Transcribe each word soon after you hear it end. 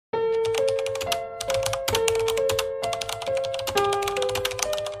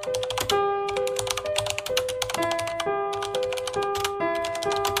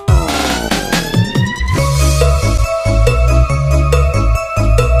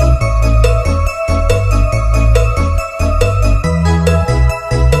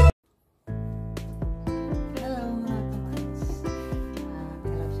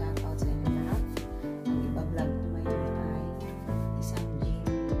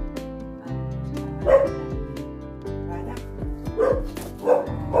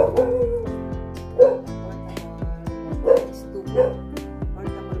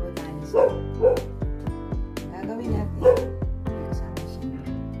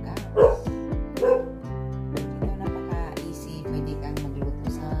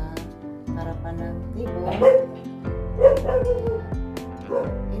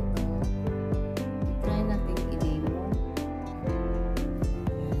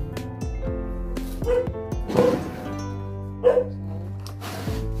Para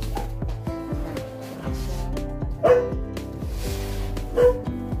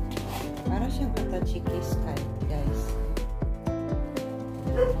siyang katachikis kahit, guys.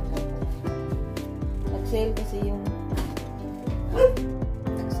 Nag-sale kasi yung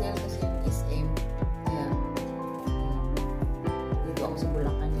SM. Kaya dito ako sa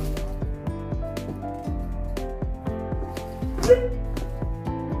Bulacan.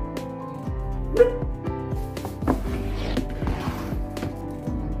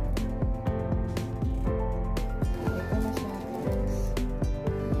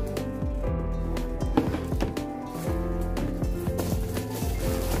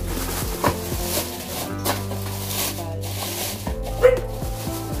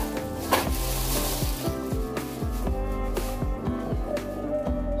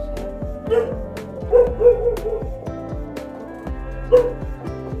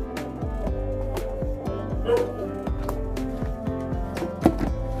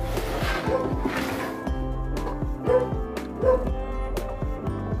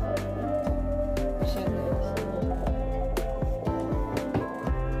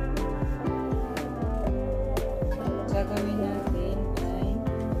 Gagawin natin ay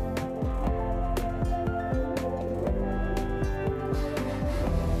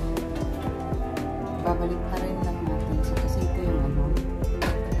babalik pa rin lang natin kasi ito yung ano,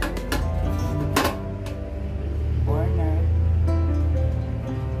 corner.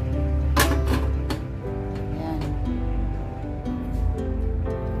 Ayan.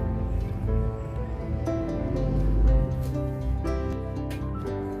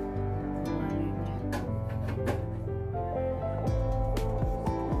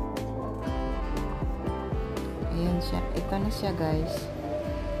 Ayan siya. Ito na siya, guys.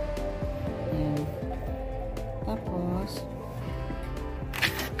 Ayan. Tapos,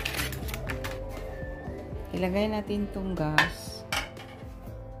 ilagay natin itong gas.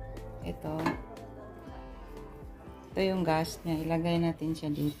 Ito. Ito yung gas niya. Ilagay natin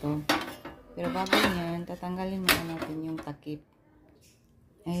siya dito. Pero bago yan, tatanggalin muna natin yung takip.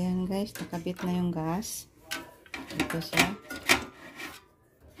 Ayan, guys. Nakabit na yung gas. Ito siya.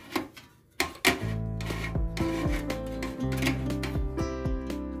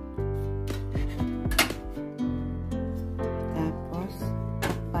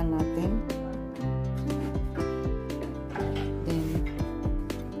 Natin. Then,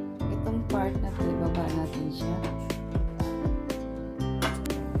 itong part natin, ibaba natin siya.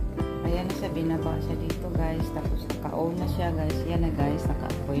 Ayan na siya, binaba siya dito, guys. Tapos, naka-on na siya, guys. Yan na, guys.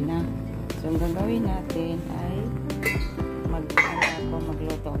 Naka-apoy na. So, ang gagawin natin ay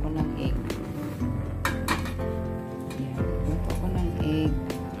magluto ako ng egg. Ayan, magluto ako ng egg.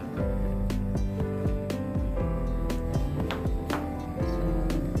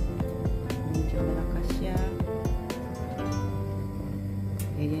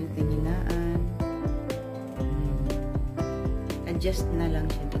 Ayan, tinginaan. Adjust na lang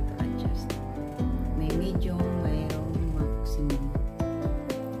siya dito. Adjust. May medium, mayroong maximum.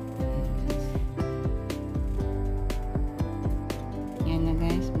 Ayan na,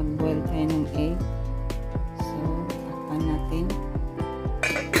 guys. Mag-boil tayo ng egg. So, takpan natin.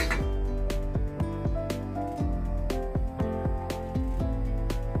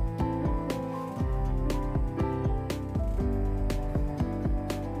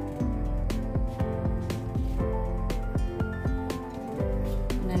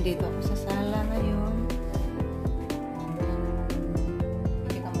 Nandito ako sa sala ngayon.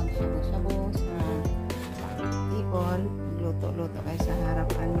 Hindi ka magsabu-sabu sa table. Luto-luto kayo sa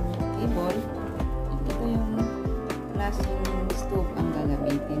harapan ng table. Ito yung klaseng stove ang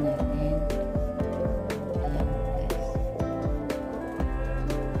gagamitin natin. Ayan, guys.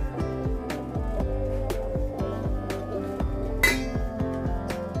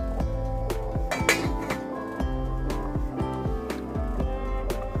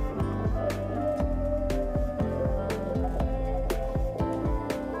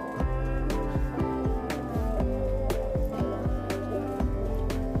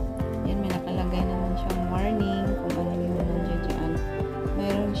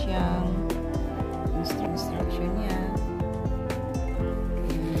 Instruction niya.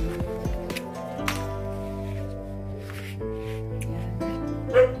 Ayan.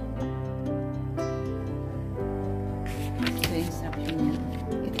 Ito yung instruction niya.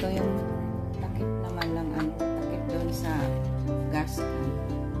 Ito yung takip naman lang ang takip doon sa gas can.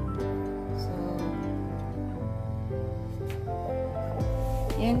 So,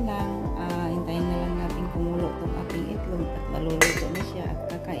 yan lang. Hintayin na lang natin kumulo itong aking itlog at maluluto na siya at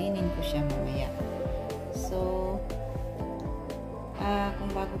kakainin ko siya mamaya. So, Kung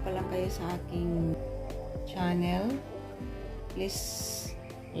bago pa lang kayo sa aking channel, please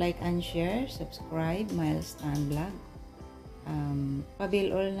like and share, subscribe, Saan Vlog. Pa-bell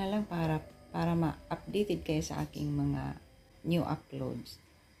all na lang para ma-updated kayo sa aking mga new uploads.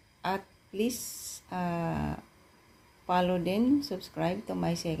 At please follow din, subscribe to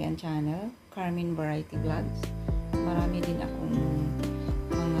my second channel, Carmen Variety Vlogs. Marami din akong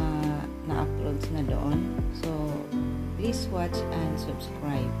mga na-uploads na doon. So, please watch and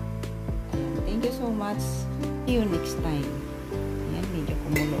subscribe. Ayan, thank you so much. See you next time. Ayan, medyo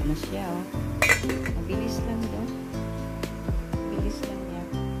kumulo na siya. Oh. Mabilis lang doon. Mabilis lang niya.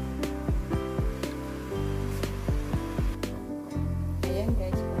 Ayan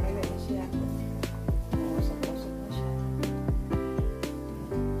guys, kumulo na siya. Usap-usap na siya.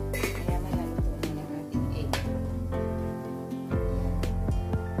 Kaya malaluto na lang ating egg.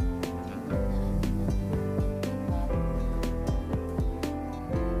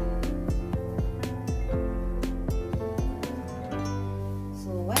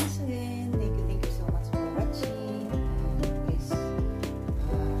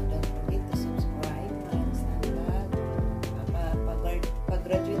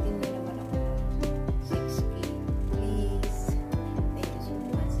 Graduating niyo naman ako 6K. Please. Thank you so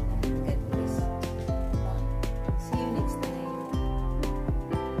much. God bless. See you next time.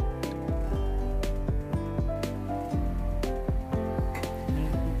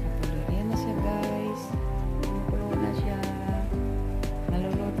 Ayan na siya guys. Kumukulo na siya.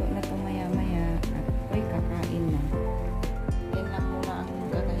 Maluluto na ito maya-maya. At ako'y kakain na. Yan lang muna ang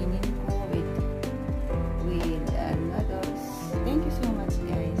kakainin ko with noodles. Thank you so much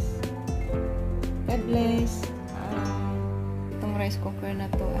guys. God bless. Itong rice cooker na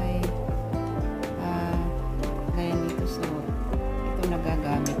to ay gaya nito, so ito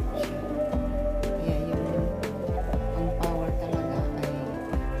nagagamit ko siya. Kaya yung ang power talaga ay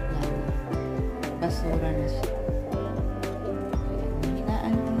basura na siya.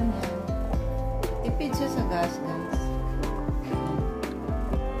 Hinaan ko na yan. Tipid siya sa gas guys.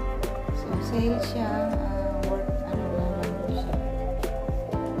 So sale siya.